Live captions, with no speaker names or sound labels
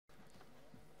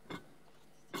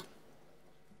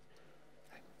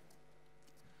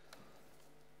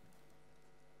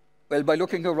Well, by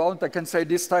looking around, I can say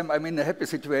this time I'm in a happy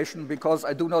situation because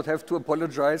I do not have to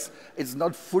apologize. It's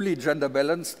not fully gender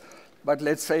balanced, but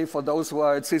let's say for those who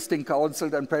are assisting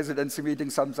council and presidency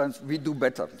meetings, sometimes we do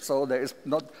better. So there is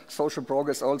not social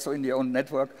progress also in the own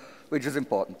network, which is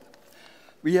important.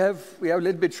 We are a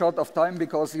little bit short of time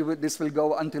because this will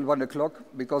go until 1 o'clock,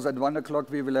 because at 1 o'clock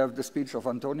we will have the speech of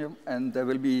Antonio, and there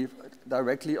will be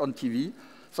directly on TV.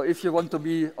 So if you want to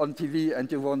be on TV and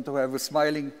you want to have a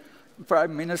smiling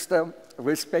Prime Minister,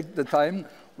 respect the time,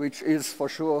 which is for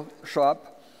sure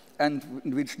sharp, and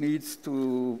which means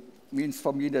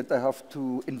for me that I have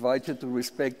to invite you to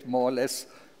respect more or less,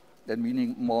 than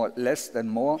meaning more less than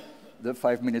more, the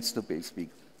 5 minutes to speak.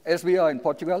 As we are in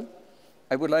Portugal,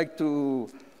 I would like to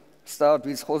start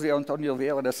with José Antonio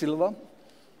Vieira da Silva,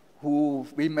 who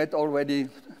we met already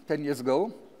 10 years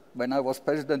ago when I was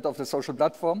president of the Social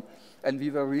Platform, and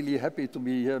we were really happy to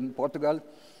be here in Portugal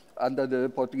under the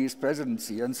Portuguese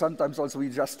presidency. And sometimes also we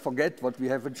just forget what we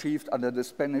have achieved under the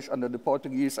Spanish, under the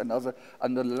Portuguese, and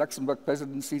under the Luxembourg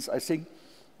presidencies. I think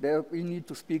there we need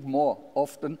to speak more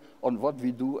often on what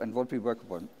we do and what we work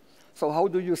upon. So how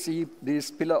do you see this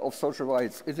pillar of social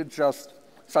rights? Is it just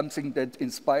something that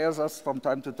inspires us from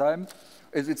time to time?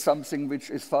 Is it something which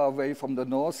is far away from the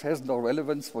north, has no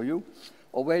relevance for you?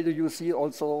 Or where do you see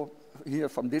also here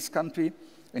from this country,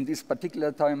 in this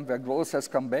particular time where growth has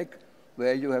come back,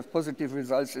 where you have positive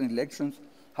results in elections,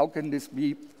 how can this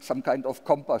be some kind of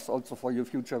compass also for your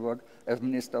future work as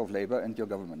Minister of Labour and your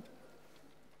government?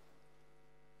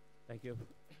 Thank you.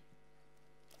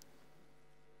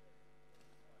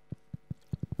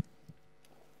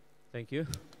 Thank you.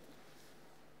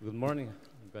 Good morning.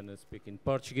 I'm going to speak in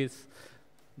Portuguese.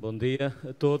 Bom dia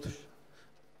a todos.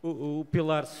 O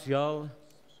pilar social,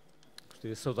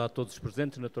 gostaria de saudar todos os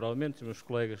presentes, naturalmente, os meus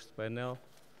colegas de painel.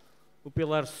 O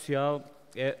pilar social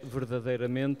é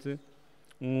verdadeiramente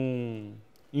um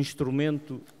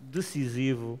instrumento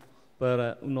decisivo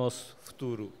para o nosso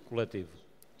futuro coletivo.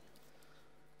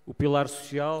 O pilar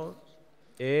social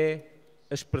é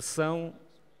a expressão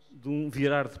de um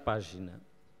virar de página.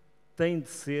 Tem de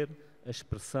ser a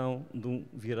expressão de um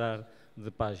virar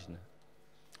de página.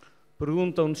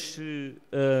 Perguntam-nos se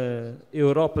a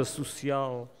Europa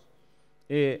social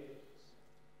é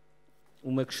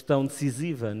uma questão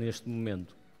decisiva neste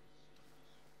momento.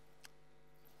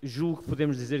 Julgo que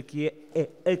podemos dizer que é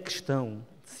a questão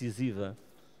decisiva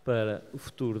para o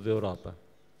futuro da Europa.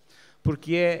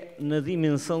 Porque é na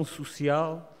dimensão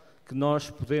social que nós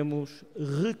podemos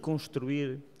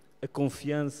reconstruir a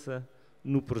confiança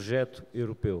no projeto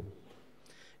europeu.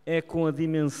 É com a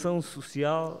dimensão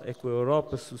social, é com a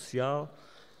Europa social,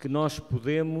 que nós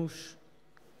podemos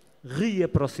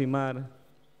reaproximar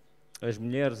as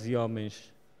mulheres e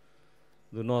homens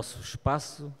do nosso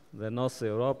espaço, da nossa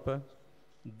Europa,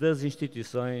 das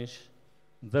instituições,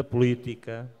 da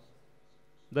política,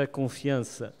 da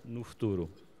confiança no futuro.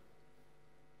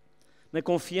 Na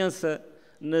confiança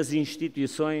nas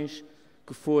instituições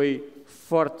que foi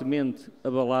fortemente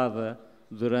abalada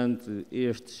durante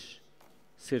estes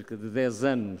cerca de 10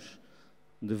 anos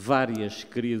de várias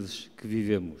crises que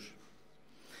vivemos.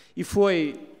 E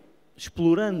foi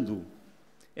explorando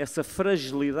essa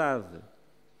fragilidade,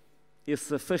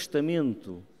 esse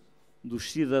afastamento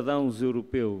dos cidadãos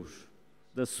europeus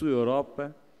da sua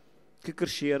Europa, que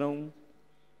cresceram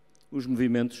os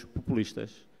movimentos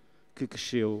populistas, que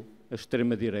cresceu a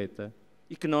extrema-direita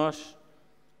e que nós,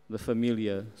 da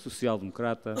família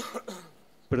social-democrata,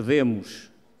 perdemos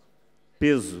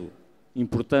peso,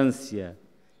 importância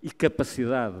e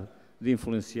capacidade de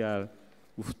influenciar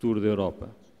o futuro da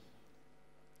Europa.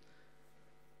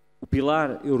 O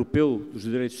pilar europeu dos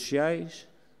direitos sociais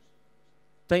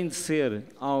tem de ser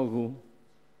algo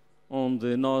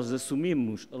onde nós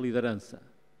assumimos a liderança.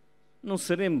 Não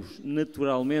seremos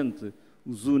naturalmente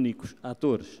os únicos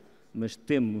atores, mas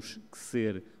temos que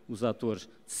ser os atores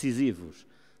decisivos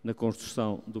na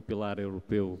construção do pilar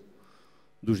europeu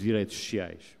dos direitos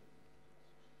sociais.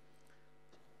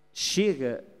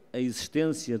 Chega a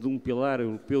existência de um pilar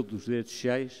europeu dos direitos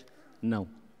sociais? Não.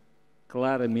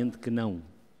 Claramente que não.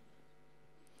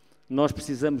 Nós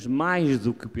precisamos mais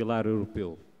do que o pilar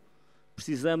europeu.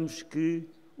 Precisamos que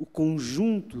o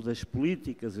conjunto das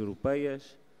políticas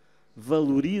europeias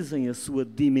valorizem a sua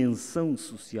dimensão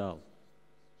social.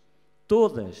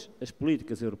 Todas as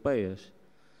políticas europeias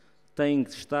têm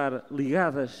que estar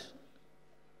ligadas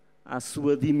à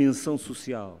sua dimensão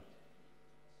social.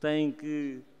 Têm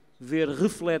que ver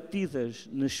refletidas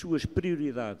nas suas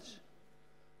prioridades,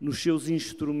 nos seus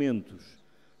instrumentos,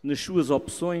 nas suas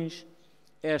opções,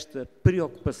 esta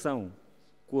preocupação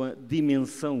com a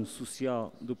dimensão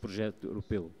social do projeto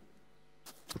europeu.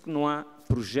 Porque não há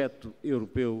projeto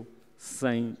europeu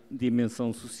sem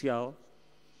dimensão social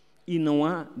e não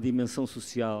há dimensão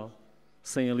social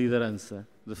sem a liderança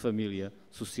da família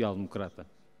social-democrata.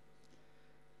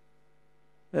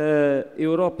 A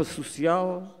Europa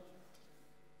social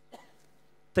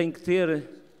tem que ter,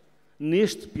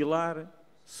 neste pilar,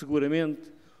 seguramente,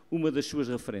 uma das suas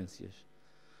referências.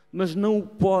 Mas não o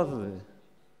pode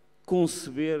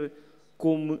conceber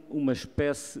como uma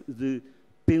espécie de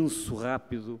penso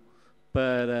rápido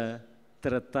para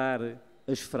tratar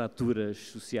as fraturas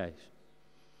sociais.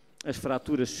 As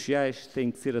fraturas sociais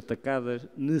têm que ser atacadas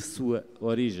na sua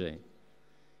origem.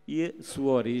 E a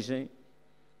sua origem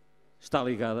está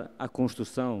ligada à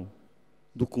construção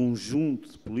do conjunto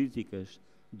de políticas,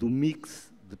 do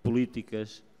mix de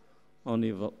políticas ao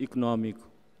nível económico,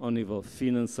 ao nível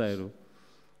financeiro,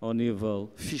 ao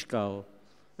nível fiscal,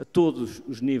 a todos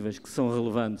os níveis que são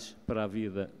relevantes para a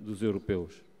vida dos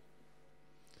europeus.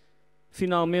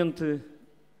 Finalmente,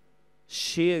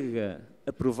 chega a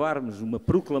aprovarmos uma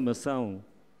proclamação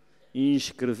e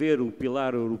inscrever o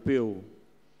pilar europeu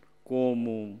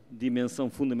como dimensão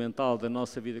fundamental da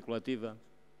nossa vida coletiva?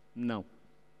 Não.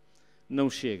 Não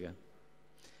chega.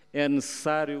 É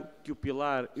necessário que o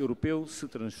pilar europeu se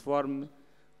transforme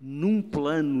num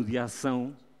plano de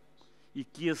ação e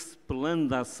que esse plano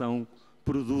de ação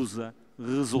produza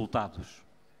resultados.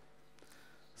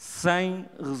 Sem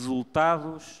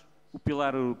resultados, o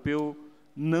pilar europeu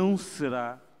não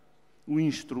será o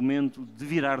instrumento de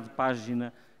virar de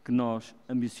página que nós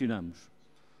ambicionamos.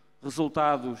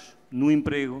 Resultados no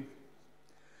emprego,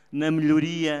 na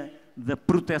melhoria da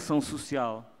proteção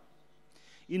social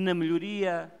e na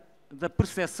melhoria da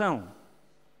percepção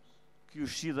que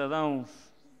os cidadãos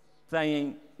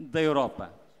têm da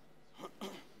Europa.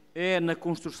 É na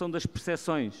construção das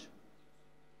percepções,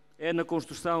 é na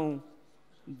construção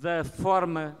da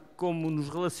forma como nos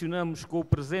relacionamos com o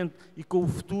presente e com o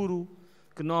futuro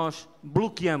que nós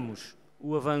bloqueamos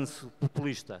o avanço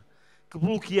populista, que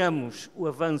bloqueamos o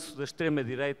avanço da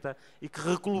extrema-direita e que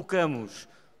recolocamos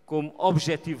como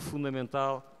objetivo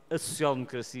fundamental a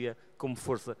social-democracia como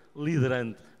força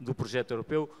liderante do projeto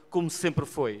europeu, como sempre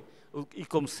foi e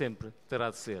como sempre terá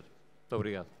de ser. Muito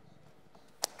obrigado.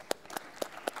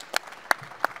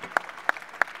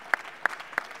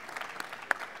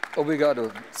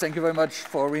 Obrigado. Thank you very much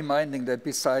for reminding that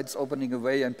besides opening a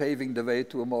way and paving the way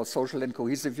to a more social and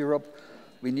cohesive Europe,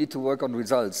 we need to work on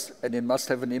results, and it must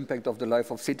have an impact of the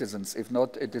life of citizens. If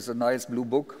not, it is a nice blue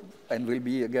book and will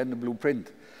be again a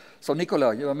blueprint. So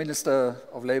Nicolas, you are Minister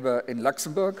of Labour in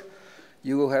Luxembourg.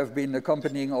 You have been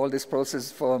accompanying all this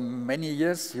process for many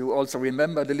years. You also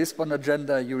remember the Lisbon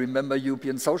agenda, you remember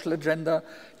European social agenda.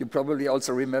 You probably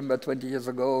also remember 20 years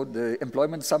ago the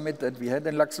employment summit that we had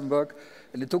in Luxembourg.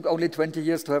 And it took only 20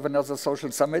 years to have another social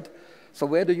summit. So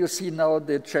where do you see now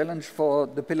the challenge for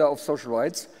the pillar of social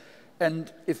rights?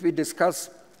 And if we discuss,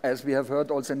 as we have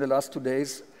heard also in the last 2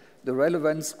 days, the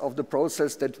relevance of the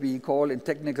process that we call in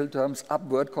technical terms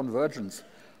upward convergence,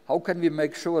 how can we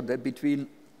make sure that between,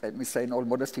 let me say in all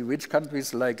modesty, rich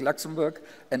countries like Luxembourg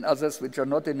and others which are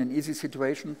not in an easy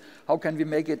situation, how can we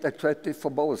make it attractive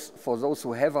for both, for those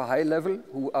who have a high level,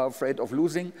 who are afraid of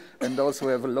losing, and those who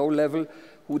have a low level,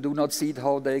 who do not see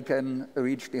how they can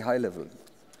reach the high level?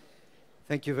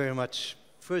 Thank you very much.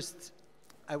 First,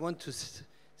 I want to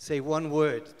say one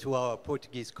word to our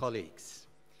Portuguese colleagues.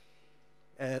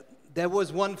 There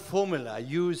was one formula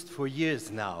used for years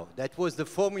now. That was the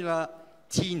formula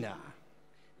TINA.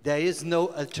 There is no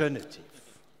alternative.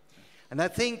 And I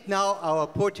think now our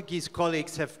Portuguese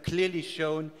colleagues have clearly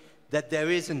shown that there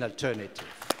is an alternative.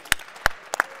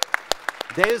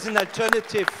 There is an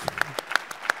alternative.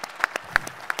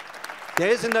 There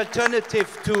is an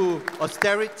alternative to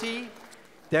austerity.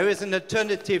 There is an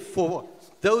alternative for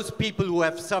those people who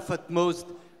have suffered most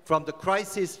from the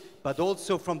crisis, but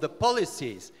also from the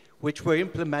policies which were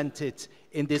implemented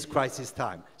in this crisis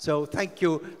time. So thank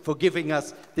you for giving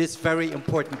us this very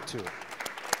important tool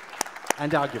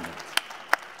and argument.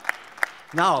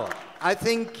 Now, I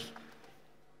think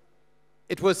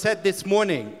it was said this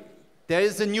morning, there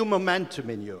is a new momentum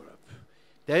in Europe.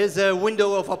 There is a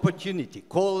window of opportunity,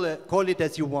 call it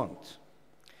as you want.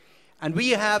 And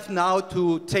we have now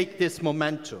to take this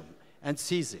momentum and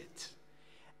seize it.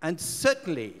 And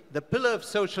certainly, the pillar of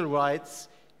social rights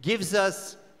gives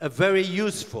us a very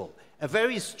useful, a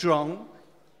very strong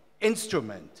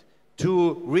instrument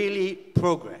to really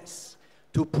progress.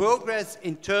 To progress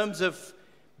in terms of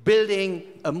building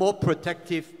a more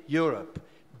protective Europe,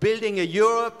 building a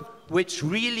Europe which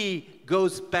really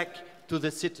goes back to the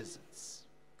citizens.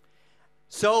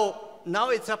 So now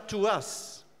it's up to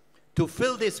us to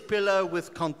fill this pillar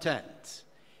with content.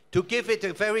 to give it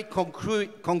a very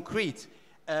concrete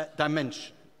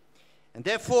dimension. And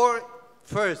therefore,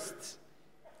 first,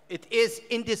 it is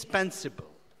indispensable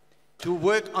to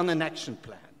work on an action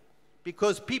plan,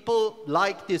 because people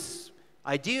like this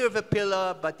idea of a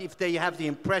pillar, but if they have the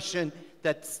impression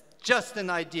that's just an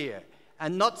idea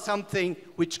and not something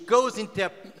which goes into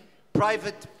their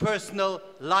private, personal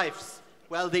lives,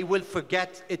 well, they will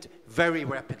forget it very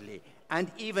rapidly. And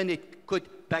even it could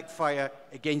backfire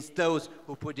against those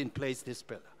who put in place this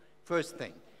pillar. First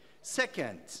thing.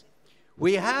 Second,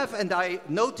 we have, and I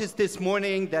noticed this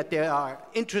morning that there are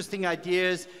interesting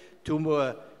ideas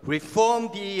to reform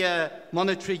the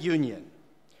monetary union.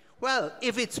 Well,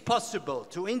 if it's possible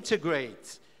to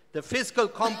integrate the fiscal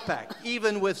compact,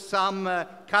 even with some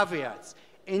caveats,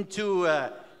 into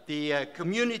the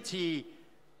community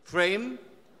frame,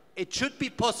 it should be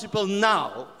possible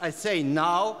now, I say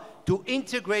now, to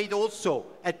integrate also,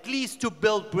 at least to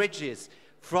build bridges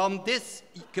from this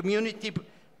community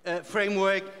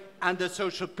framework and the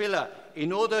social pillar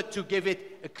in order to give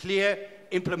it a clear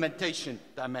implementation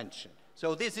dimension.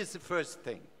 So this is the first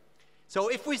thing. So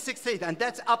if we succeed, and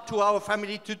that's up to our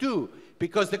family to do,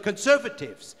 because the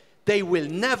Conservatives, they will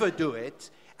never do it,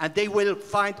 and they will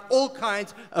find all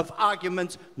kinds of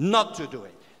arguments not to do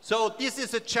it. So this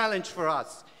is a challenge for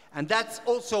us, and that's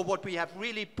also what we have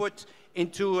really put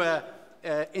into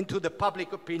the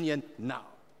public opinion now.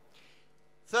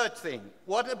 Third thing,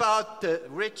 what about the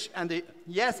rich and the...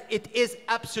 Yes, it is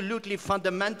absolutely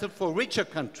fundamental for richer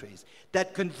countries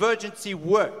that convergency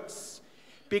works.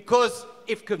 Because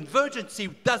if convergency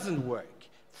doesn't work,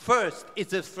 first,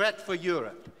 it's a threat for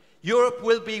Europe. Europe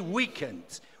will be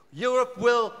weakened. Europe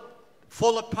will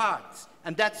fall apart.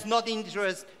 And that's not in the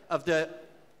interest of the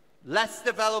less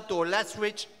developed or less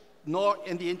rich, nor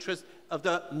in the interest of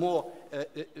the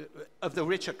of the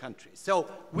richer countries. So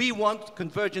we want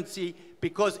convergency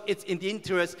because it's in the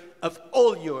interest of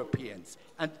all Europeans,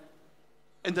 and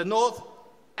in the north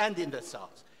and in the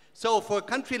south. So for a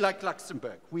country like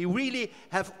Luxembourg, we really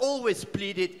have always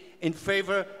pleaded in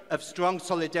favor of strong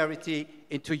solidarity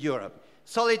into Europe.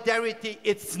 Solidarity,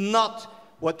 it's not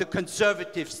what the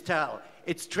Conservatives tell.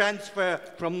 It's transfer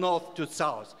from north to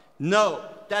south. No,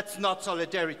 that's not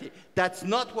solidarity. That's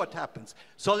not what happens.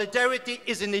 Solidarity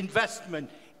is an investment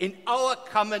in our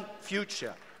common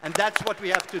future, and that's what we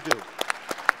have to do.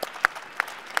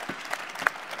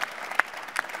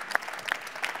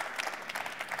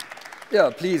 Yeah,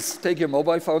 please take your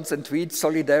mobile phones and tweet,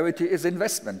 solidarity is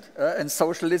investment. And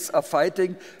socialists are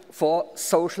fighting for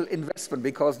social investment,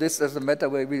 because this is a matter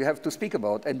where we have to speak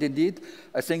about. And indeed,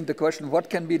 I think the question, what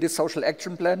can be the social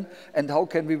action plan and how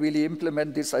can we really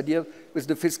implement this idea with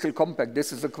the fiscal compact?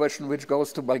 This is a question which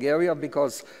goes to Bulgaria,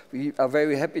 because we are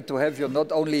very happy to have you,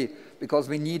 not only because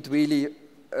we need really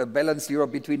a balanced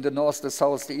Europe between the north, the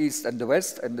south, the east and the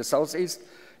west and the southeast.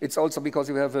 It's also because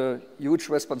you have a huge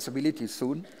responsibility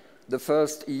soon. The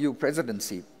first EU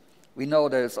presidency. We know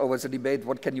there's always a debate,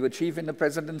 what can you achieve in the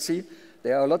presidency?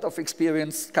 There are a lot of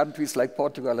experienced countries like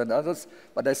Portugal and others,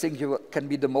 but I think you can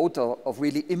be the motor of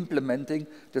really implementing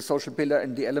the social pillar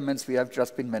and the elements we have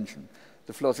just been mentioned.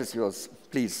 The floor is yours.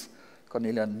 Please,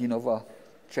 Kornelia Ninova,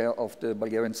 Chair of the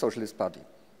Bulgarian Socialist Party.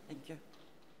 Thank you.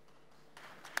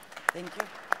 Thank you.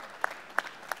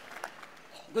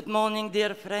 Good morning,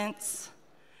 dear friends.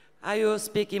 I will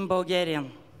speak in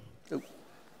Bulgarian.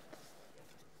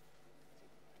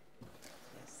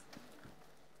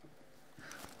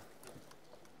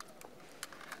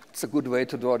 It's a good way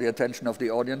to draw the attention of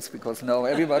the audience, because now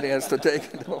everybody has to take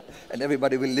it, and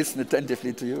everybody will listen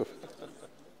attentively to you.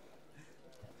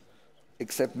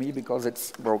 Except me, because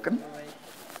it's broken.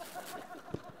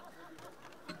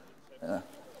 Yeah.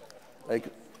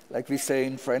 Like we say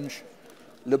in French,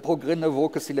 le progrès ne vaut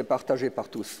que s'il est partagé par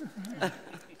tous.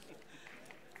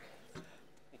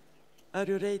 Are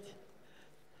you ready?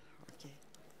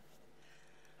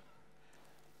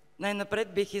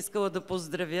 Най-напред бих искала да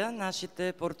поздравя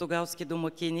нашите португалски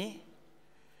домакини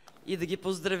и да ги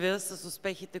поздравя с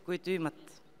успехите, които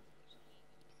имат.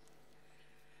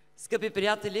 Скъпи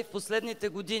приятели, в последните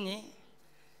години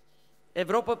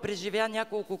Европа преживя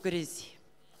няколко кризи.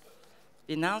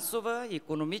 Финансова,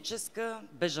 икономическа,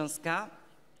 бежанска.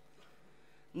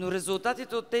 Но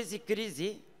резултатите от тези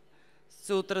кризи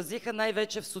се отразиха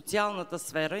най-вече в социалната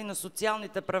сфера и на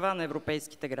социалните права на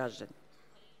европейските граждани.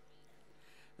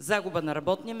 Загуба на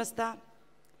работни места,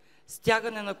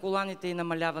 стягане на коланите и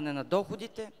намаляване на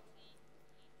доходите,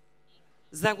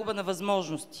 загуба на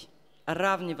възможности,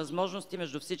 равни възможности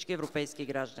между всички европейски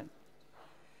граждани.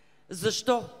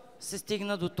 Защо се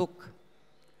стигна до тук?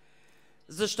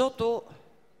 Защото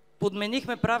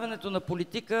подменихме правенето на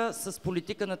политика с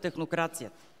политика на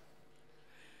технокрацията.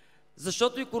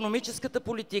 Защото икономическата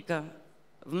политика,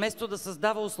 вместо да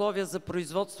създава условия за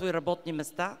производство и работни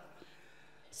места,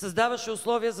 създаваше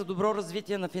условия за добро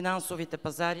развитие на финансовите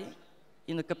пазари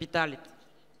и на капиталите.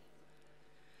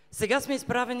 Сега сме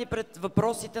изправени пред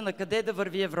въпросите на къде да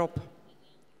върви Европа.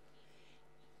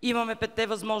 Имаме 5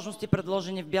 възможности,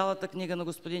 предложени в Бялата книга на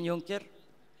господин Юнкер.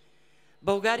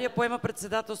 България поема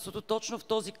председателството точно в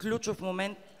този ключов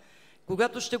момент,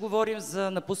 когато ще говорим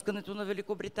за напускането на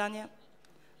Великобритания,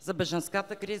 за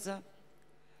бежанската криза,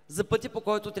 за пътя, по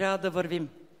който трябва да вървим,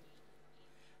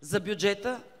 за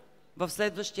бюджета в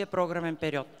следващия програмен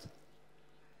период.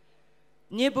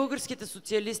 Ние, българските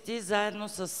социалисти, заедно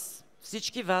с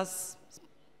всички вас,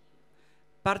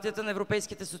 Партията на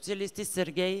европейските социалисти,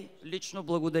 Сергей, лично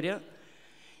благодаря,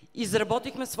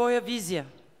 изработихме своя визия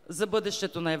за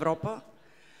бъдещето на Европа,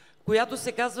 която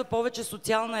се казва повече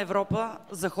социална Европа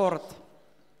за хората.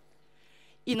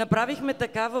 И направихме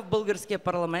така в българския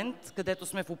парламент, където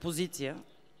сме в опозиция,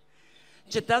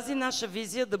 че тази наша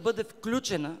визия да бъде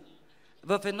включена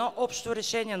в едно общо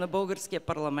решение на българския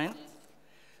парламент,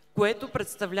 което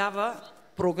представлява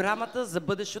програмата за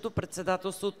бъдещето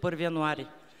председателство от 1 януари.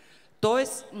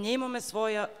 Тоест, ние имаме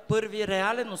своя първи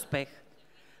реален успех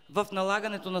в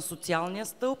налагането на социалния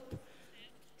стълб,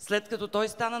 след като той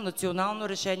стана национално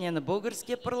решение на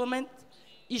българския парламент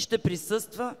и ще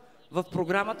присъства в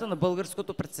програмата на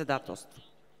българското председателство.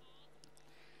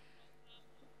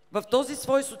 В този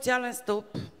свой социален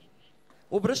стълб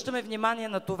обръщаме внимание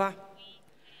на това,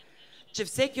 че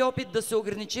всеки опит да се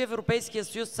ограничи Европейския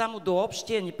съюз само до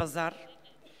общия ни пазар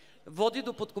води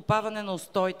до подкопаване на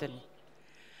устоите ни.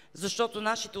 Защото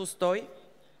нашите устои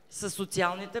са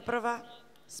социалните права,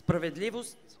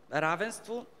 справедливост,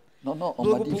 равенство,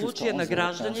 благополучие на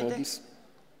гражданите.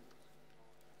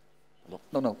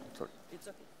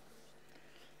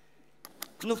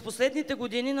 Но в последните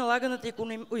години налаганата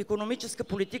икономическа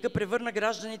политика превърна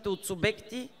гражданите от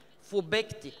субекти в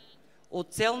обекти,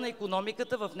 от цел на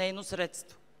икономиката в нейно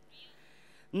средство.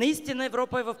 Наистина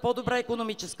Европа е в по-добра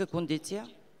икономическа кондиция,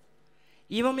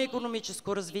 имаме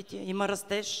икономическо развитие, има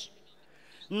растеж,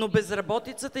 но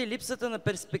безработицата и липсата на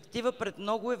перспектива пред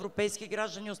много европейски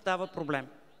граждани остава проблем.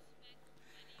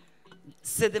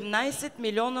 17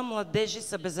 милиона младежи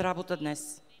са без работа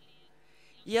днес.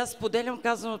 И аз споделям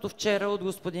казаното вчера от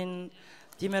господин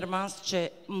Тимерманс,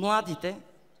 че младите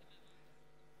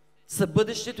са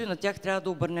бъдещето и на тях трябва да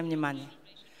обърнем внимание.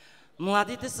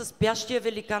 Младите са спящия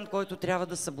великан, който трябва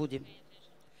да събудим.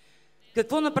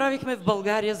 Какво направихме в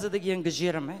България, за да ги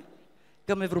ангажираме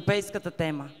към европейската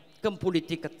тема, към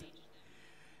политиката?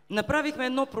 Направихме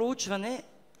едно проучване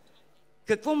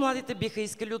какво младите биха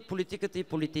искали от политиката и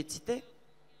политиците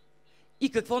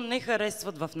и какво не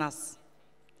харесват в нас.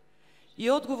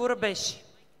 И отговора беше: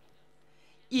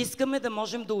 искаме да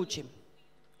можем да учим.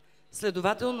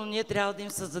 Следователно, ние трябва да им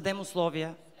създадем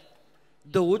условия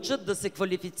да учат, да се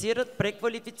квалифицират,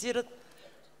 преквалифицират,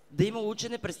 да има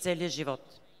учене през целия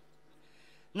живот.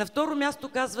 На второ място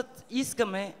казват: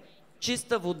 искаме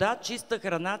чиста вода, чиста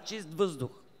храна, чист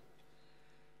въздух.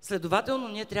 Следователно,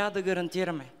 ние трябва да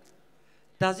гарантираме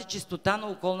тази чистота на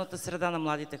околната среда на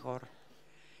младите хора.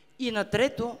 И на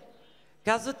трето,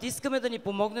 казват: искаме да ни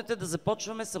помогнете да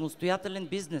започваме самостоятелен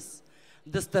бизнес,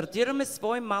 да стартираме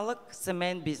свой малък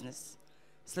семейен бизнес.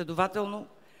 Следователно,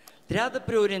 трябва да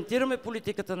преориентираме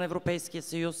политиката на Европейския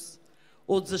съюз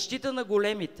от защита на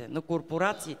големите, на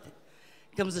корпорациите,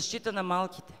 към защита на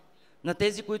малките, на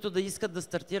тези, които да искат да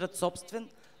стартират собствен,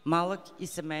 малък и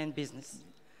семейен бизнес.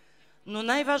 Но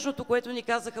най-важното, което ни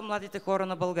казаха младите хора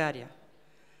на България: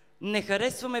 не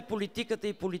харесваме политиката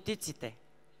и политиците,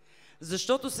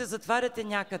 защото се затваряте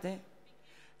някъде,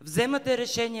 вземате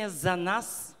решения за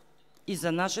нас и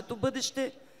за нашето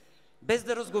бъдеще, без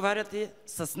да разговаряте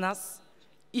с нас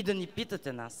и да ни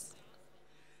питате нас.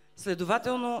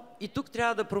 Следователно, и тук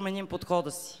трябва да променим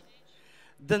подхода си.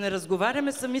 Да не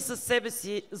разговаряме сами с себе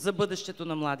си за бъдещето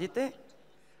на младите,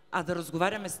 а да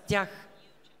разговаряме с тях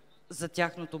за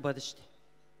тяхното бъдеще.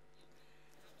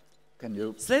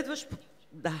 Следващ...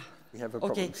 Да.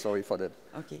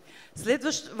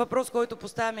 Следващ въпрос, който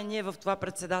поставяме ние в това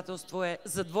председателство, е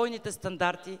за двойните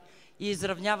стандарти и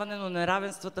изравняване на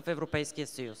неравенствата в Европейския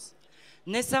съюз.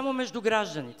 Не само между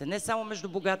гражданите, не само между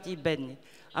богати и бедни,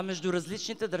 а между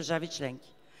различните държави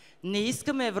членки. Не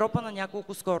искаме Европа на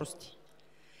няколко скорости.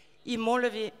 И моля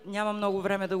ви, няма много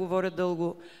време да говоря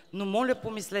дълго, но моля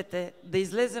помислете да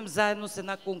излезем заедно с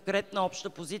една конкретна обща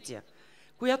позиция,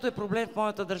 която е проблем в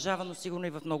моята държава, но сигурно и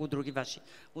в много други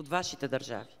от вашите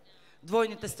държави.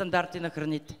 Двойните стандарти на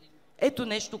храните. Ето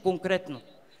нещо конкретно,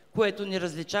 което ни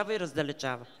различава и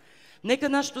раздалечава. Нека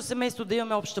нашето семейство да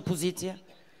имаме обща позиция,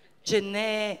 че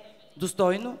не е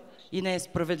достойно и не е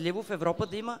справедливо в Европа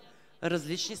да има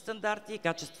различни стандарти и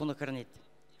качество на храните.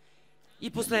 И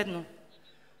последно,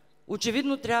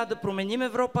 очевидно трябва да променим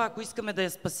Европа, ако искаме да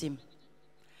я спасим.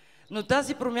 Но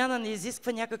тази промяна не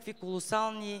изисква някакви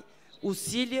колосални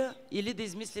усилия или да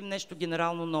измислим нещо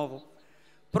генерално ново.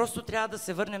 Просто трябва да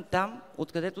се върнем там,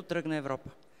 откъдето тръгна Европа.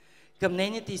 Към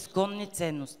нейните изконни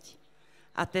ценности.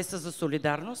 А те са за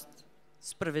солидарност,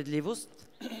 справедливост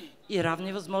и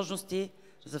равни възможности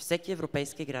за всеки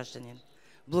европейски гражданин.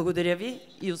 Благодаря ви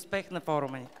и успех на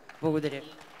форума ни. Благодаря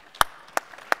ви.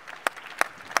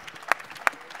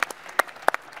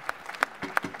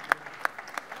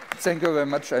 Thank you very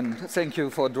much, and thank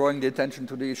you for drawing the attention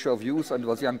to the issue of youth and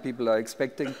what young people are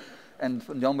expecting. And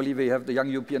normally we have the young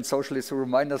European Socialists who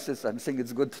remind us this. I think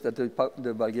it's good that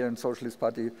the Bulgarian Socialist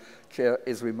Party chair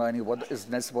is reminding what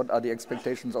are the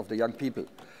expectations of the young people.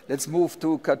 Let's move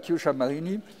to Catiuscia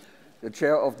Marini, the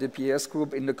chair of the PES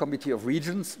group in the Committee of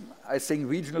Regions. I think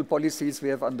regional policies we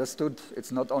have understood.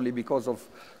 It's not only because of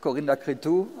Corinna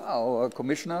Cretu, our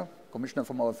commissioner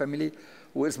from our family,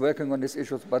 who is working on these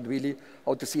issues, but really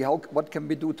how to see what can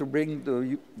we do to bring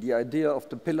the idea of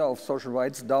the pillar of social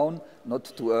rights down, not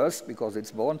to earth because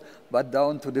it's born, but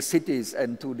down to the cities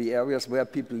and to the areas where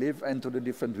people live and to the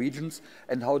different regions.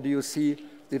 And how do you see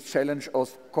the challenge of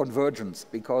convergence?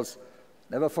 Because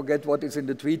never forget what is in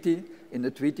the treaty. In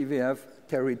the treaty we have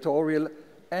territorial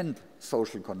and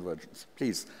social convergence.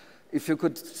 Please, if you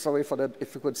could, sorry for that,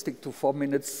 if you could stick to 4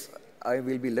 minutes, I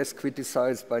will be less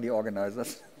criticized by the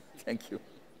organizers. Thank you.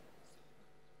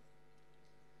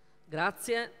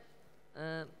 Grazie.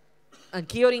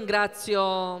 Anch'io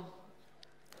ringrazio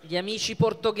gli amici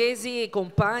portoghesi e i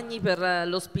compagni per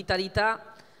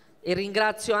l'ospitalità e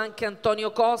ringrazio anche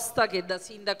Antonio Costa che da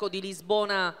sindaco di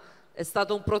Lisbona è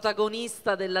stato un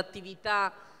protagonista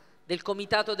dell'attività del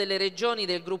Comitato delle Regioni,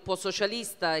 del gruppo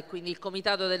socialista, e quindi il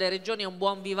Comitato delle Regioni è un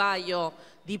buon vivaio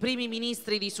di primi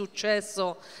ministri di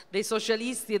successo dei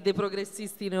socialisti e dei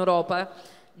progressisti in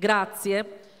Europa.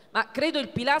 Grazie, ma credo il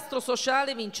pilastro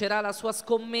sociale vincerà la sua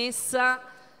scommessa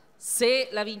se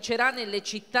la vincerà nelle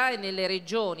città e nelle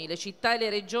regioni. Le città e le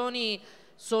regioni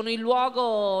sono il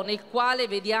luogo nel quale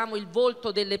vediamo il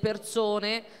volto delle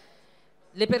persone,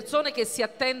 le persone che si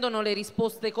attendono le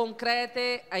risposte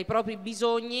concrete ai propri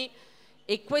bisogni,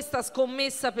 e questa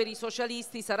scommessa per i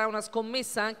socialisti sarà una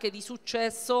scommessa anche di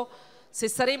successo se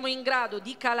saremo in grado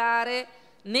di calare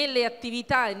nelle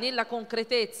attività e nella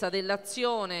concretezza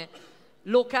dell'azione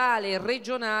locale e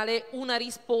regionale una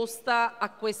risposta a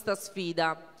questa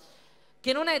sfida,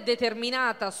 che non è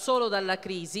determinata solo dalla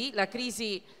crisi. La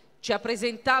crisi ci ha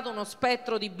presentato uno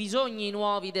spettro di bisogni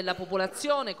nuovi della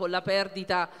popolazione, con la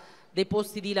perdita dei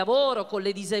posti di lavoro, con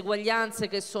le diseguaglianze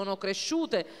che sono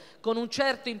cresciute, con un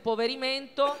certo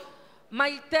impoverimento, ma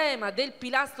il tema del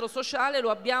pilastro sociale lo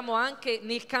abbiamo anche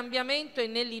nel cambiamento e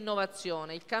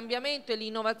nell'innovazione. Il cambiamento e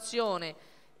l'innovazione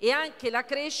e anche la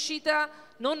crescita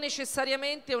non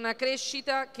necessariamente è una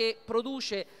crescita che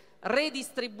produce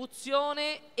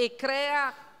redistribuzione e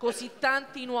crea così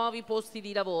tanti nuovi posti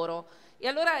di lavoro. E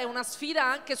allora è una sfida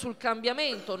anche sul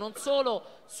cambiamento, non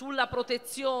solo sulla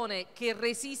protezione che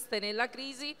resiste nella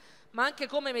crisi, ma anche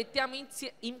come mettiamo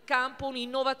in campo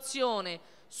un'innovazione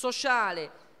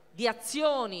sociale di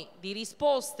azioni, di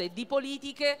risposte e di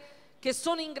politiche che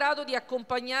sono in grado di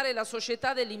accompagnare la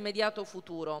società dell'immediato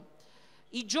futuro.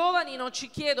 I giovani non ci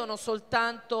chiedono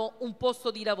soltanto un posto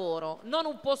di lavoro, non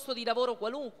un posto di lavoro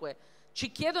qualunque,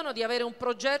 ci chiedono di avere un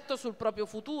progetto sul proprio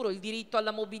futuro, il diritto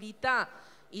alla mobilità,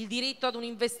 il diritto ad un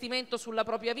investimento sulla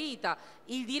propria vita,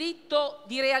 il diritto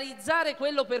di realizzare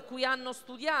quello per cui hanno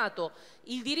studiato,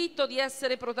 il diritto di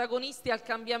essere protagonisti al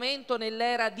cambiamento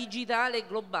nell'era digitale e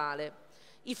globale.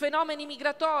 I fenomeni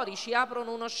migratori ci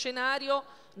aprono uno scenario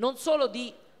non solo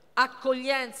di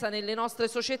accoglienza nelle nostre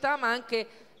società, ma anche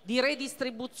di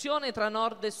redistribuzione tra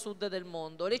nord e sud del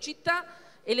mondo. Le città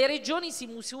e le regioni si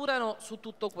misurano su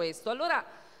tutto questo. Allora,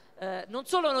 non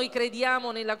solo noi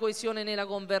crediamo nella coesione e nella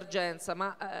convergenza,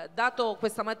 ma dato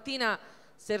questa mattina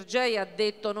Sergej ha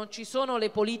detto non ci sono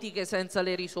le politiche senza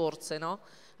le risorse, no?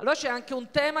 Allora c'è anche un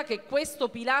tema che questo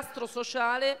pilastro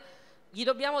sociale gli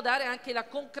dobbiamo dare anche la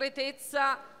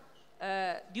concretezza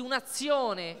di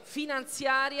un'azione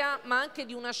finanziaria, ma anche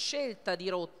di una scelta di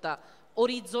rotta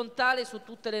orizzontale su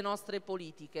tutte le nostre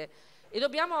politiche. E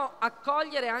dobbiamo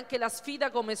accogliere anche la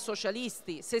sfida come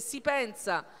socialisti. Se si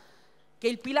pensa che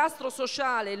il pilastro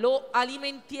sociale lo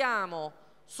alimentiamo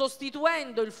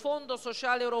sostituendo il Fondo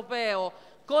Sociale Europeo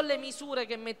con le misure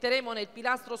che metteremo nel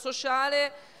pilastro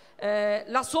sociale,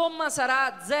 la somma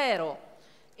sarà zero.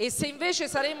 E se invece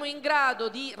saremo in grado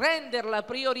di renderla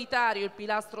prioritario il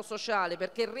pilastro sociale,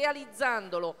 perché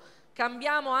realizzandolo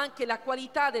cambiamo anche la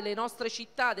qualità delle nostre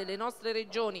città, delle nostre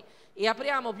regioni e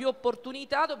apriamo più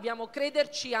opportunità, dobbiamo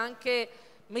crederci anche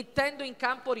mettendo in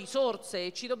campo risorse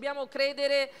e ci dobbiamo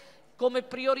credere come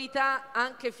priorità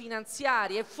anche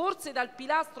finanziarie e forse dal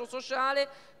pilastro sociale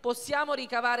possiamo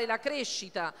ricavare la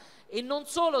crescita e non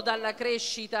solo dalla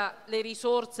crescita le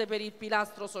risorse per il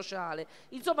pilastro sociale.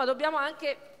 Insomma, dobbiamo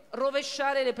anche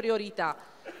rovesciare le priorità.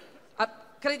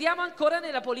 Crediamo ancora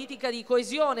nella politica di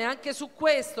coesione, anche su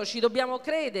questo ci dobbiamo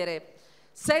credere.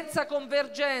 Senza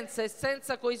convergenza e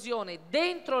senza coesione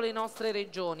dentro le nostre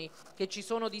regioni, che ci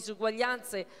sono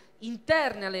disuguaglianze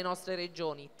interne alle nostre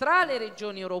regioni, tra le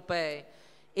regioni europee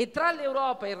e tra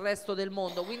l'Europa e il resto del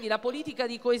mondo, quindi la politica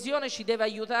di coesione ci deve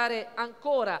aiutare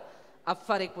ancora a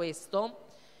fare questo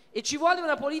e ci vuole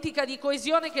una politica di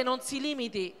coesione che non si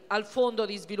limiti al fondo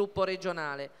di sviluppo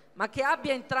regionale, ma che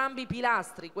abbia entrambi i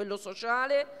pilastri, quello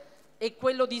sociale e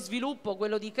quello di sviluppo,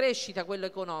 quello di crescita, quello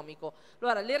economico.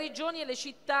 Allora, le regioni e le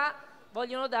città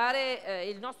vogliono dare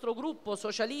il nostro gruppo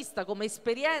socialista come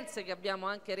esperienze che abbiamo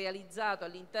anche realizzato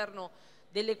all'interno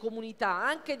delle comunità,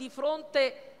 anche di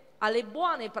fronte alle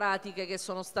buone pratiche che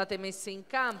sono state messe in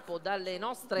campo dalle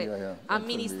nostre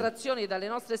amministrazioni e dalle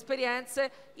nostre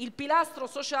esperienze. Il pilastro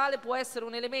sociale può essere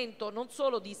un elemento non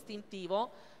solo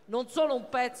distintivo, non solo un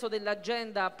pezzo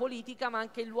dell'agenda politica, ma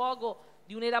anche il luogo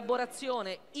di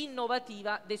un'elaborazione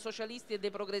innovativa dei socialisti e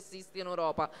dei progressisti in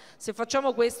Europa. Se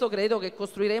facciamo questo credo che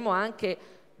costruiremo anche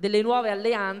delle nuove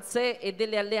alleanze e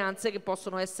delle alleanze che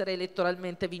possono essere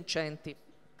elettoralmente vincenti.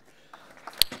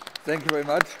 Thank you very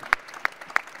much.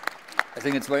 I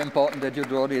think it's very important that you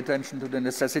draw the attention to the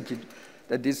necessity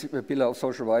that this pillar of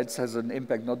social rights has an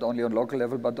impact not only on local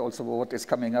level but also what is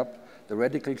coming up, the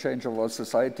radical change of our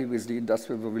society with the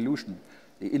Industrial Revolution,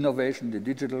 the innovation, the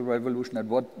digital revolution, and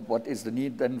what is the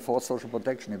need then for social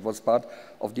protection. It was part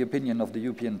of the opinion of the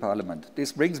European Parliament.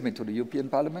 This brings me to the European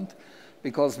Parliament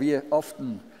because we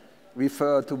often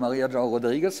refer to Maria Jo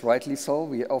Rodriguez, rightly so.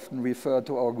 We often refer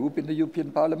to our group in the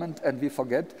European Parliament, and we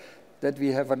forget that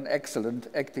we have an excellent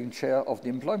acting chair of the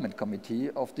Employment Committee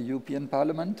of the European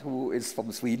Parliament, who is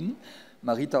from Sweden,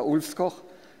 Marita Ulvskog.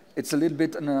 It's a little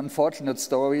bit an unfortunate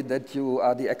story that you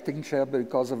are the acting chair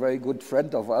because a very good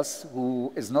friend of us,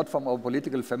 who is not from our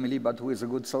political family, but who is a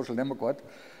good social democrat,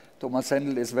 Thomas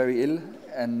Hendel, is very ill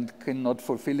and cannot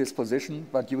fulfill his position,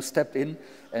 but you stepped in,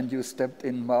 and you stepped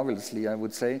in marvelously, I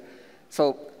would say.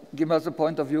 So give us a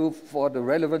point of view for the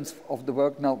relevance of the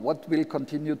work now. What will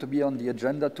continue to be on the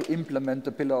agenda to implement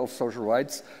the pillar of social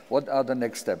rights? What are the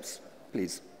next steps,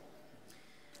 please?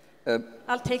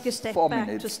 I'll take a step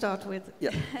back to start with,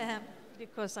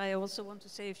 because I also want to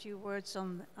say a few words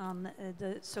on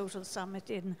the social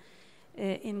summit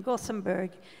in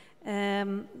Gothenburg.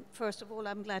 First of all,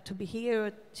 I'm glad to be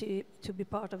here to be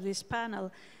part of this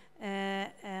panel,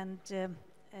 and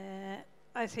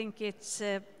I think it's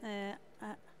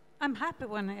I'm happy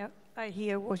when I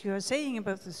hear what you are saying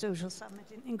about the social summit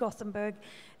in Gothenburg.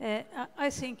 I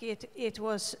think it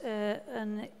was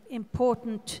an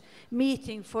important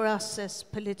meeting for us as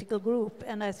political group,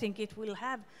 and I think it will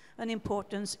have an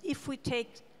importance if we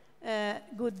take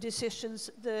good decisions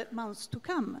the months to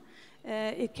come.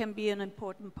 It can be an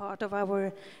important part of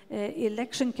our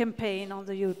election campaign on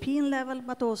the European level,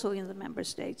 but also in the member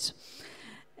states.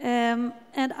 And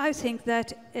I think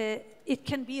that it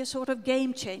can be a sort of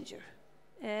game changer.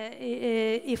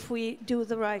 If we do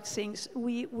the right things,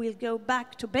 we will go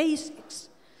back to basics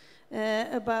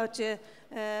about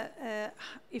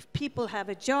if people have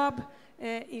a job,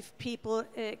 if people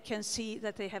can see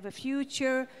that they have a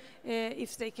future,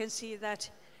 if they can see that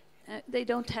they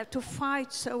don't have to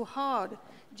fight so hard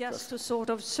just to sort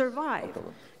of survive.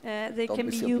 They can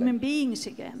be human beings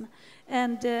again.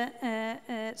 And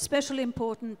especially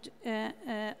important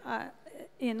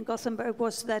in Gothenburg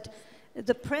was that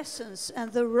the presence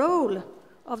and the role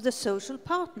of the social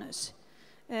partners.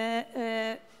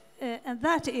 And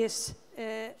that is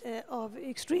of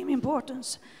extreme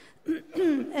importance.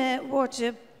 What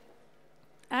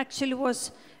actually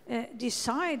was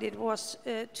decided was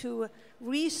to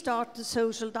restart the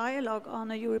social dialogue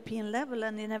on a European level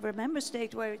and in every member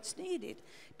state where it's needed.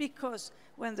 Because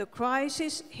when the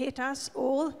crisis hit us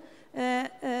all,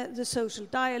 the social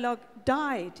dialogue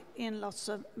died in lots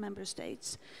of member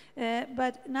states.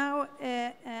 But now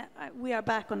we are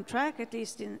back on track, at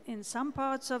least in some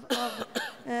parts of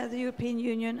the European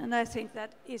Union, and I think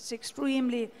that it's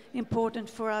extremely important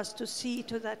for us to see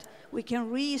to that we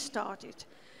can restart it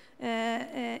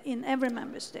in every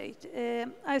member state.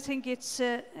 I think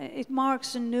it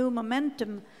marks a new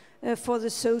momentum for the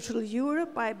social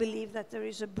Europe. I believe that there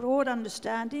is a broad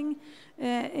understanding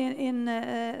in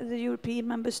the European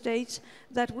member states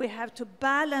that we have to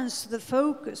balance the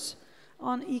focus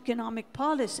on economic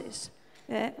policies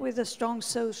with a strong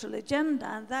social agenda,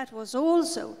 and that was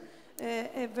also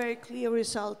a very clear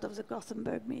result of the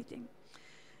Gothenburg meeting.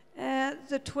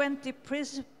 The 20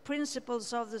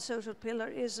 principles of the social pillar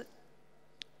is,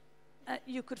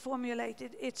 you could formulate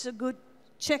it, it's a good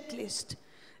checklist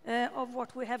of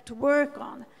what we have to work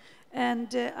on.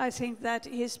 And I think that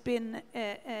has been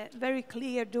very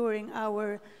clear during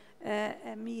our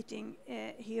meeting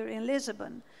here in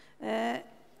Lisbon.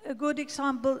 A good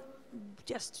example,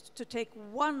 just to take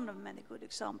one of many good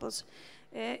examples,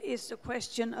 is the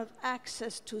question of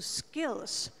access to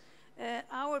skills.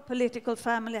 Our political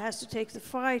family has to take the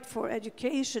fight for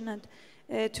education and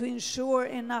to ensure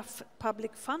enough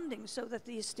public funding so that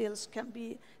these skills can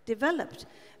be developed.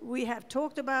 We have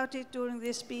talked about it during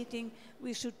this meeting.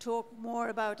 We should talk more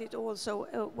about it also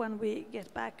when we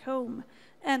get back home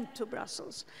and to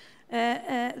Brussels.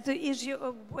 The issue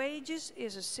of wages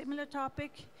is a similar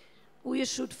topic. We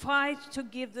should fight to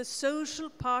give the social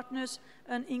partners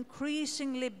an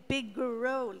increasingly bigger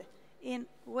role in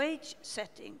wage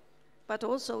setting, but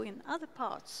also in other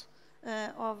parts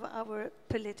of our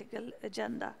political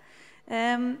agenda.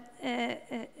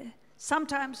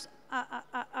 Sometimes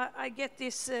I get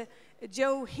this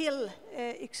Joe Hill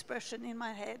expression in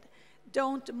my head,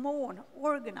 don't mourn,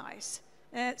 organize.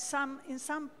 In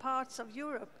some parts of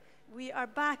Europe, we are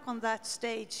back on that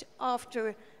stage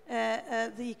after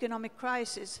the economic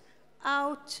crisis.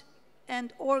 Out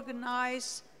and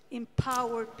organize,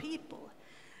 empower people.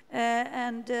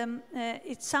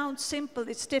 It sounds simple,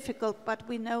 it's difficult, but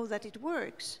we know that it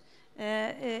works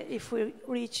if we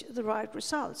reach the right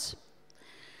results.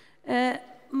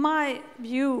 My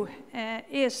view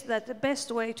is that the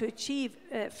best way to achieve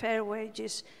fair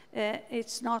wages,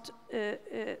 it's not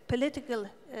political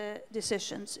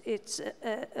decisions, it's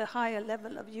a higher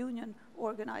level of union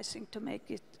organizing to make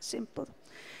it simple.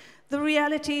 The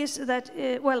reality is that,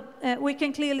 we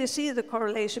can clearly see the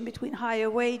correlation between higher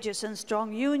wages and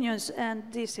strong unions, and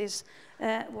this is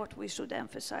what we should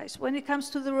emphasize. When it comes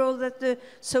to the role that the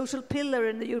social pillar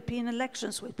in the European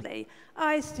elections will play,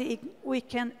 I think we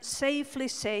can safely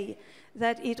say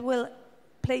that it will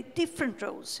play different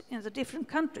roles in the different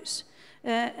countries,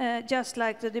 just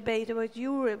like the debate about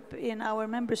Europe in our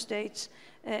member states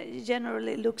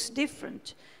generally looks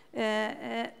different.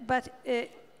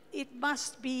 It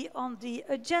must be on the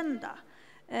agenda.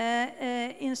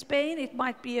 In Spain, it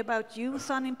might be about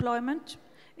youth unemployment.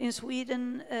 In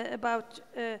Sweden, about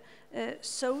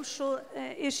social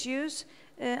issues,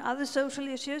 other social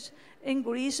issues. In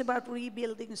Greece, about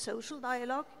rebuilding social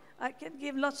dialogue. I can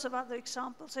give lots of other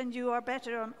examples, and you are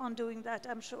better on doing that,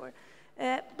 I'm sure.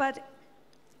 But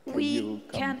we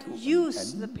can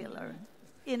use the pillar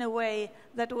in a way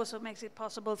that also makes it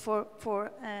possible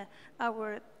for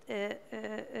our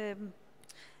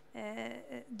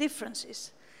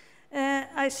differences.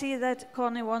 I see that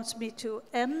Conny wants me to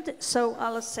end, so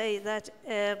I'll say that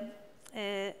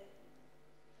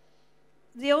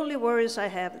the only worries I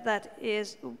have that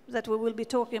is that we will be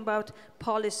talking about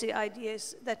policy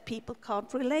ideas that people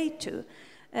can't relate to.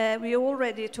 We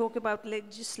already talk about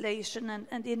legislation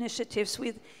and initiatives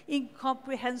with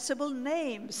incomprehensible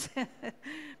names.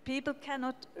 People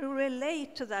cannot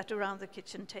relate to that around the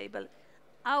kitchen table.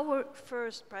 Our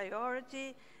first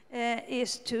priority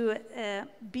is to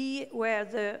be where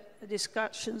the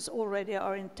discussions already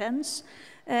are intense,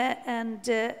 and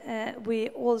we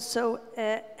also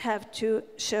have to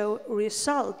show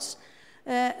results,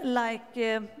 like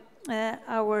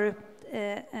our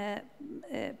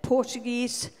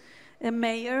Portuguese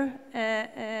mayor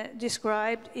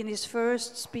described in his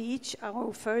first speech,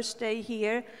 our first day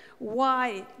here.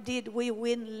 Why did we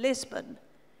win Lisbon?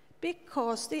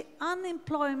 Because the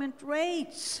unemployment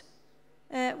rates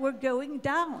were going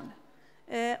down.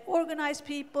 Organized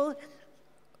people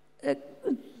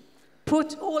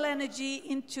put all energy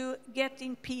into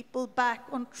getting people back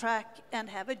on track and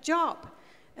have a job.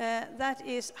 That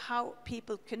is how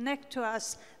people connect to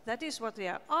us. That is what they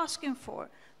are asking for.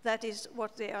 That is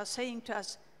what they are saying to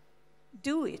us.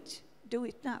 Do it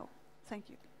now. Thank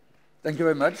you. Thank you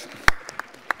very much.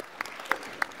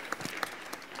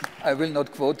 I will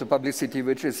not quote the publicity,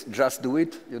 which is just do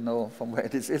it, you know from where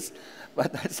this is,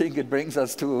 but I think it brings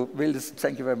us to build this.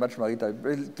 Thank you very much, Marita.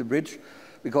 Build the bridge,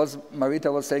 because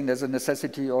Marita was saying there's a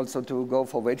necessity also to go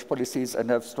for wage policies and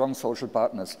have strong social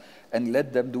partners and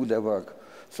let them do their work.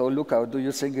 So, Luca, do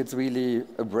you think it's really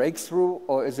a breakthrough,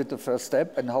 or is it the first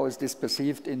step? And how is this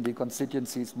perceived in the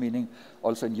constituencies, meaning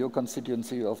also in your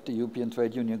constituency of the European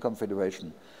Trade Union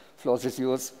Confederation? Floor is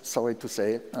yours. Sorry to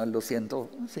say, lo siento,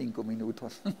 5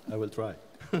 minutos. I will try.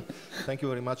 Thank you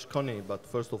very much, Conny. But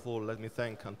first of all, let me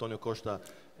thank Antonio Costa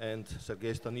and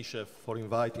Sergei Stanishev for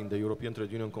inviting the European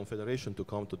Trade Union Confederation to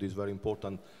come to this very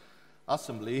important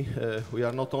assembly. We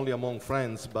are not only among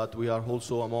friends, but we are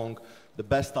also among the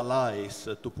best allies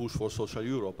to push for social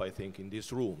Europe, I think, in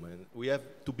this room. And we have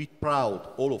to be proud,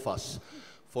 all of us,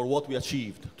 for what we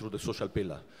achieved through the social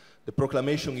pillar. The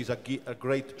proclamation is a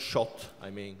great shot, I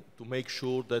mean, to make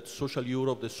sure that social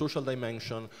Europe, the social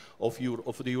dimension of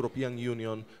the European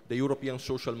Union, the European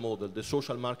social model, the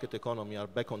social market economy are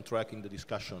back on track in the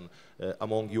discussion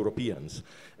among Europeans.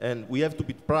 And we have to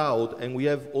be proud, and we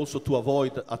have also to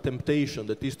avoid a temptation,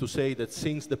 that is to say that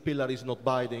since the pillar is not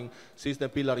binding, since the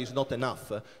pillar is not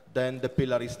enough, then the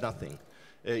pillar is nothing.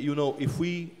 You know, if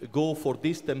we go for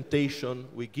this temptation,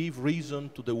 we give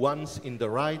reason to the ones in the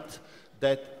right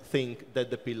that think that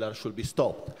the pillar should be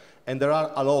stopped. And there are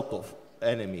a lot of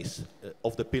enemies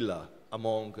of the pillar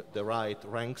among the right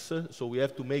ranks, so we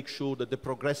have to make sure that the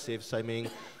progressives, I mean,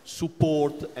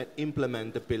 support and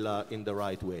implement the pillar in the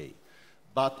right way.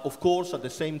 But of course, at the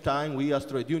same time, we as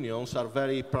trade unions are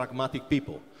very pragmatic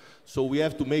people. So we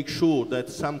have to make sure that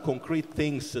some concrete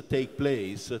things take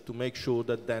place to make sure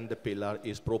that then the pillar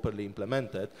is properly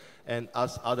implemented, and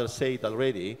as others said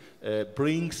already,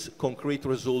 brings concrete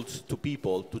results to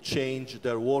people to change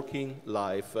their working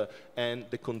life and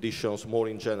the conditions more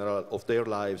in general of their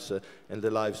lives and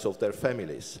the lives of their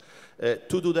families.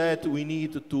 To do that, we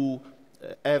need to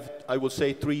have, I would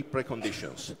say, 3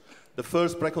 preconditions. The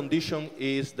first precondition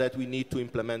is that we need to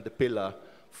implement the pillar,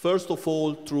 first of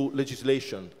all, through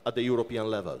legislation at the European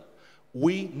level.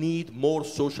 We need more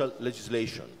social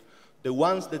legislation. The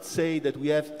ones that say that we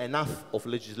have enough of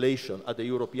legislation at the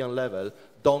European level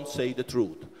don't say the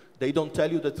truth. They don't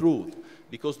tell you the truth,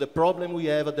 because the problem we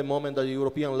have at the moment at the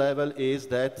European level is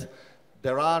that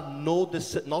there are not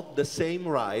the same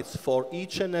rights for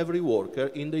each and every worker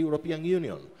in the European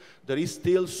Union. There is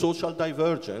still social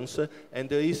divergence, and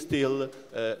there is still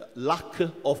lack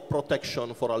of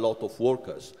protection for a lot of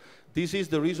workers. This is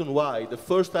the reason why the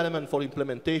first element for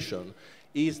implementation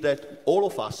is that all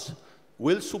of us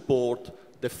will support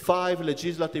the 5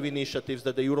 legislative initiatives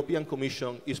that the European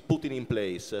Commission is putting in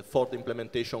place for the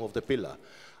implementation of the pillar.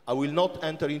 I will not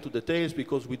enter into details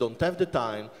because we don't have the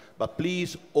time, but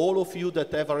please, all of you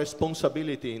that have a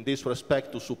responsibility in this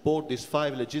respect to support these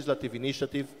 5 legislative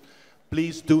initiatives,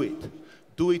 please do it.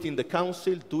 Do it in the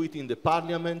Council, do it in the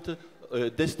Parliament.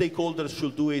 The stakeholders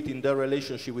should do it in their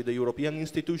relationship with the European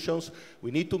institutions. We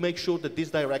need to make sure that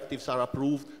these directives are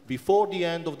approved before the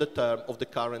end of the term of the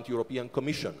current European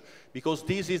Commission, because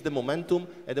this is the momentum,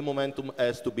 and the momentum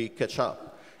has to be catch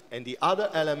up. And the other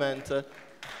element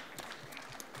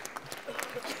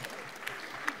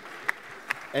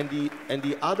And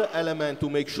the other element to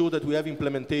make sure that we have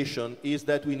implementation is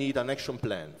that we need an action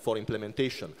plan for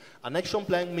implementation. An action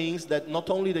plan means that not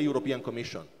only the European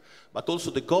Commission, but also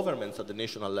the governments at the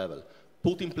national level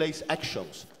put in place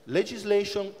actions,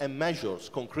 legislation and measures,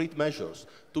 concrete measures,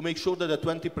 to make sure that the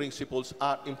 20 principles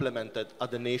are implemented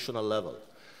at the national level.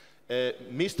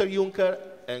 Mr. Juncker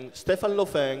and Stefan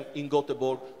Löfven in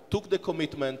Gothenburg took the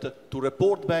commitment to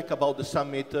report back about the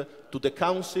summit to the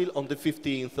Council on the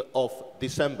 15th of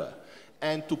December,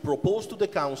 and to propose to the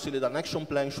Council that an action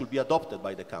plan should be adopted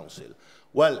by the Council.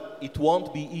 Well, it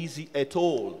won't be easy at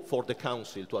all for the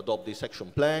Council to adopt this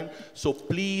action plan, so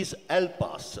please help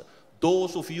us.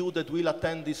 Those of you that will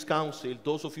attend this Council,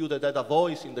 those of you that had a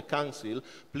voice in the Council,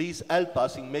 please help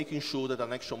us in making sure that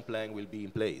an action plan will be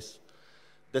in place.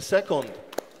 The second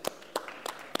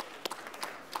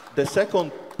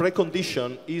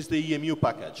precondition is the EMU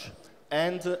package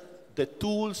and the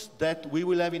tools that we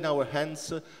will have in our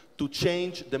hands to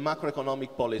change the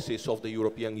macroeconomic policies of the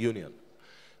European Union.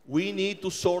 We need to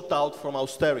sort out from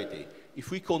austerity.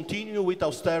 If we continue with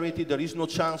austerity, there is no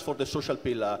chance for the social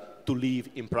pillar to live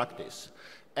in practice.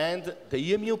 And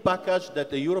the EMU package that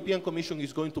the European Commission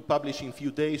is going to publish in a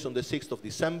few days on the 6th of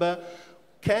December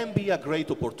can be a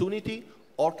great opportunity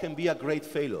or can be a great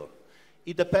failure.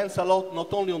 It depends a lot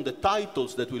not only on the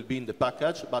titles that will be in the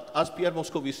package, but as Pierre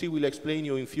Moscovici will explain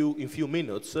you in few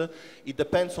minutes, it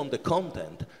depends on the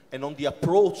content and on the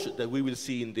approach that we will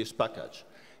see in this package.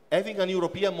 Having an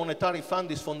European Monetary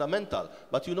Fund is fundamental,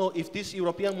 but you know, if this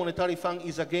European Monetary Fund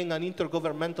is again an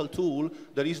intergovernmental tool,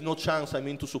 there is no chance,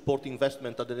 to support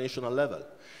investment at the national level.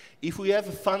 If we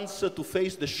have funds to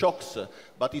face the shocks,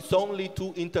 but it's only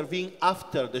to intervene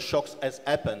after the shocks has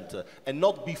happened and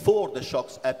not before the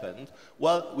shocks happened,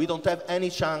 well, we don't have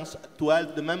any chance to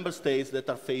help the member states that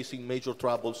are facing major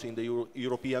troubles in the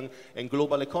European and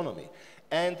global economy.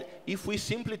 And if we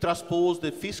simply transpose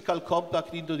the fiscal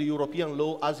compact into the European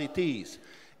law as it is,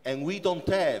 and we don't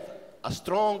have a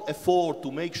strong effort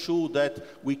to make sure that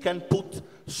we can put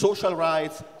social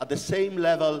rights at the same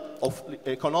level of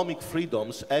economic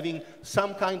freedoms, having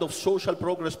some kind of social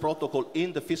progress protocol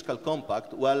in the fiscal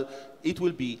compact, well, it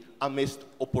will be a missed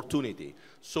opportunity.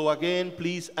 So again,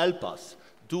 please help us.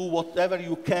 Do whatever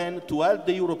you can to help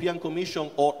the European Commission,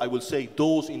 or I will say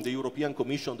those in the European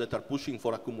Commission that are pushing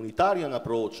for a communitarian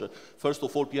approach, first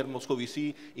of all Pierre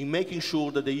Moscovici, in making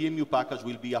sure that the EMU package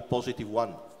will be a positive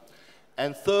one.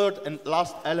 And third and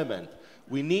last element,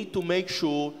 we need to make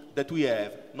sure that we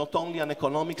have not only an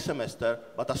economic semester,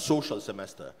 but a social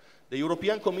semester. The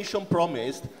European Commission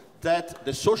promised that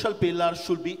the social pillar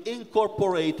should be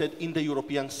incorporated in the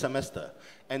European semester,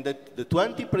 and that the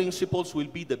 20 principles will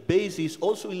be the basis,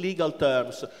 also in legal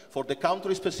terms, for the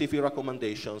country-specific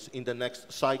recommendations in the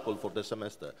next cycle for the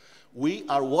semester. We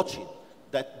are watching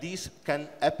that this can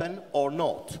happen or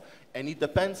not. And it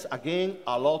depends, again,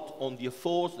 a lot on the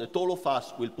efforts that all of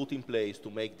us will put in place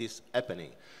to make this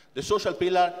happening. The social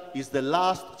pillar is the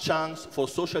last chance for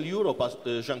social Europe,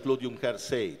 as Jean-Claude Juncker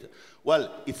said. Well,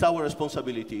 it's our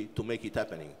responsibility to make it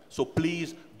happening. So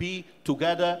please be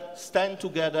together, stand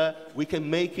together. We can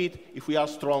make it if we are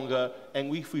stronger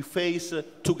and if we face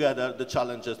together the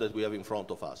challenges that we have in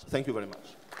front of us. Thank you very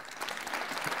much.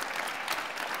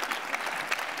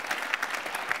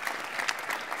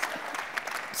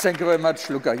 Thank you very much,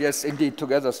 Luca. Yes, indeed,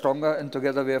 together stronger, and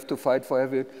together we have to fight for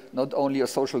having not only a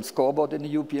social scoreboard in the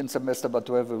European semester, but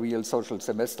to have a real social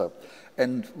semester.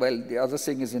 And, well, the other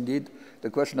thing is indeed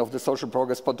the question of the social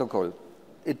progress protocol.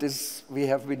 It is, we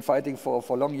have been fighting for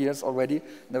long years already,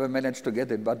 never managed to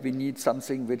get it, but we need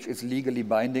something which is legally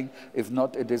binding. If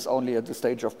not, it is only at the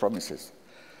stage of promises.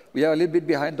 We are a little bit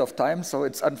behind of time, so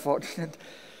it's unfortunate.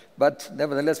 But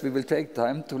nevertheless, we will take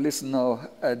time to listen now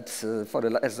as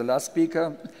the last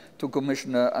speaker to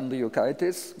Commissioner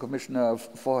Andriukaitis, Commissioner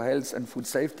for Health and Food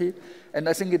Safety. And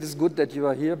I think it is good that you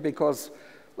are here because,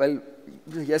 well,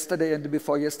 yesterday and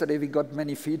before yesterday, we got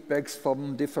many feedbacks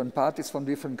from different parties, from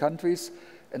different countries.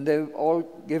 And they all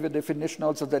gave a definition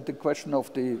also that the question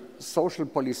of the social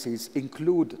policies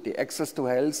include the access to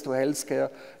health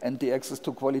care, and the access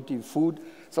to quality food.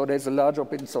 So there's a large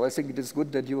opinion. So I think it is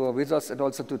good that you are with us and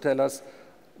also to tell us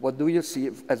what do you see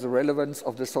as the relevance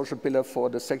of the social pillar for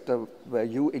the sector where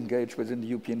you engage within the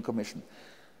European Commission.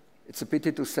 It's a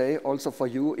pity to say also for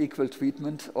you equal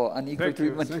treatment or unequal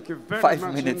treatment. Thank you very 5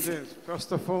 much minutes. Indeed.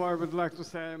 First of all, I would like to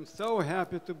say I'm so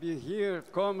happy to be here,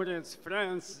 comrades,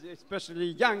 friends, especially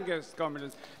youngest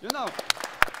comrades. You know,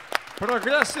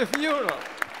 progressive Europe.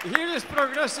 Here is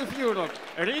progressive Europe,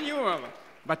 renewal,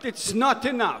 but it's not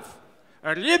enough.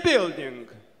 Rebuilding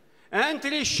and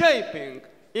reshaping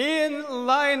in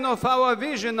line of our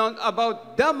vision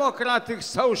about democratic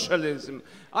socialism.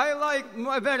 I like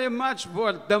very much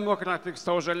word democratic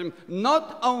socialism,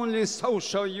 not only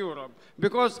social Europe,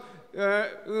 because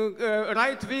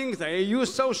right wing, they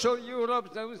use social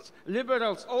Europe, those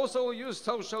liberals also use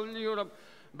social Europe.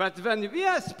 But when we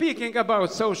are speaking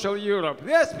about social Europe,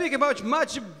 we are speaking about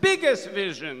much biggest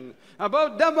vision.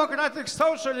 About democratic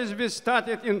socialism we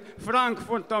started in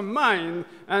Frankfurt am Main,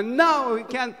 and now we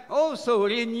can also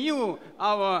renew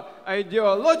our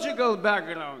ideological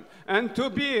background and to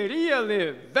be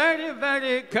really very,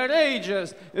 very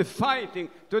courageous fighting.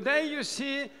 Today you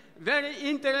see very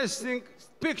interesting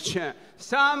picture.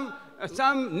 Some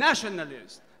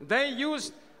nationalists, they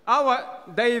use our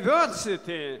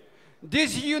diversity,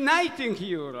 disuniting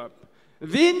Europe.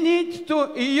 We need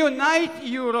to unite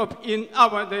Europe in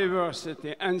our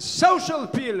diversity, and social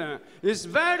pillar is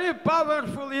very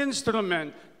powerful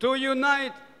instrument to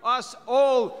unite us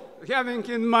all, having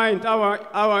in mind our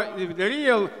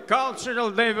real cultural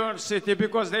diversity,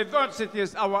 because diversity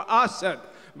is our asset.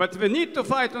 But we need to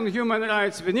fight on human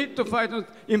rights, we need to fight on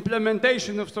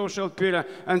implementation of social pillar.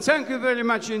 And thank you very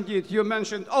much indeed. You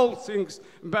mentioned all things,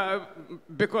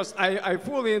 because I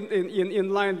fully in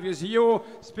line with you,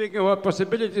 speaking about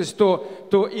possibilities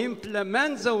to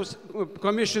implement those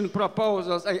Commission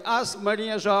proposals. I asked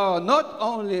Maria João not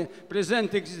only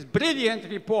presenting this brilliant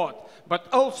report, but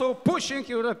also pushing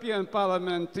European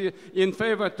Parliament in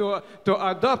favor to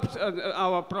adopt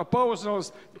our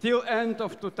proposals till end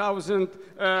of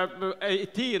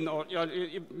 2018 or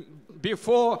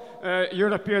before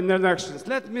European elections.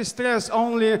 Let me stress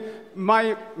only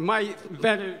my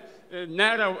very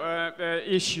narrow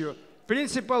issue.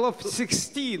 Principle of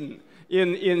 16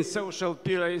 in social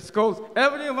pillar is called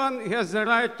everyone has the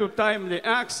right to timely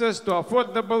access to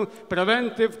affordable,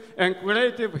 preventive, and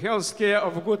curative health care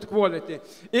of good quality.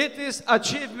 It is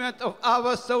achievement of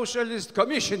our socialist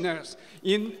commissioners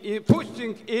in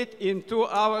putting it into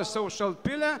our social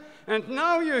pillar, and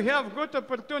now you have good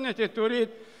opportunity to read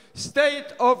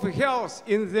State of Health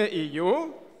in the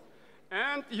EU,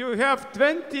 and you have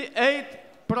 28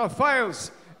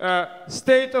 profiles,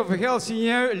 state of health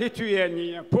in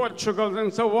Lithuania, Portugal,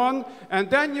 and so on, and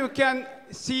then you can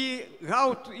see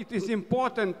how it is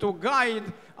important to guide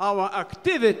our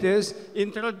activities,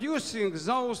 introducing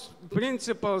those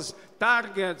principles,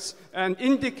 targets, and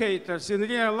indicators in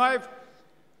real life,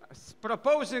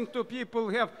 proposing to people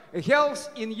have health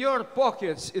in your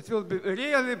pockets. It will be a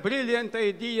really brilliant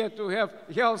idea to have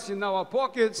health in our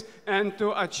pockets and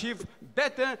to achieve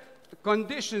better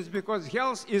conditions, because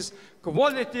health is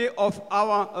quality of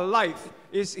our life,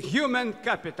 is human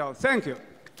capital. Thank you.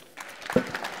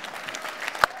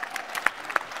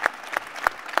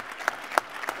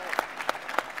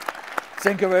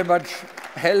 Thank you very much.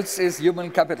 Health is human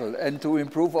capital, and to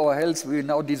improve our health, we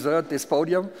now desert this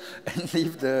podium and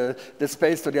leave the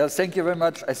space to the others. Thank you very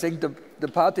much. I think the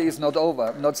party is not over.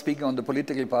 I'm not speaking on the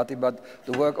political party, but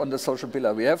the work on the social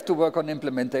pillar. We have to work on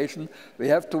implementation. We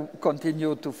have to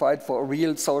continue to fight for a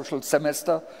real social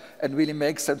semester and really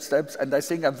make some steps. And I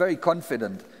think I'm very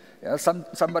confident. Yeah,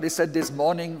 somebody said this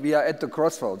morning, we are at the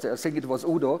crossroads. I think it was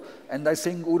Udo, and I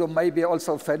think Udo may be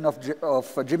also a fan of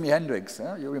Jimi Hendrix.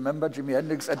 Yeah? You remember Jimi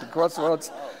Hendrix at the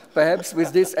crossroads? Perhaps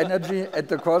with this energy at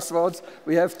the crossroads,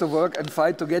 we have to work and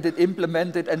fight to get it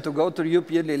implemented and to go to the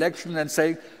European election and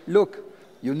say, look,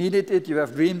 you needed it, you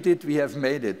have dreamed it, we have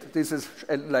made it. This is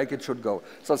like it should go.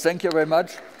 So thank you very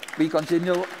much. We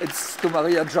continue. It's to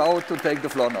Maria João to take the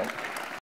floor now.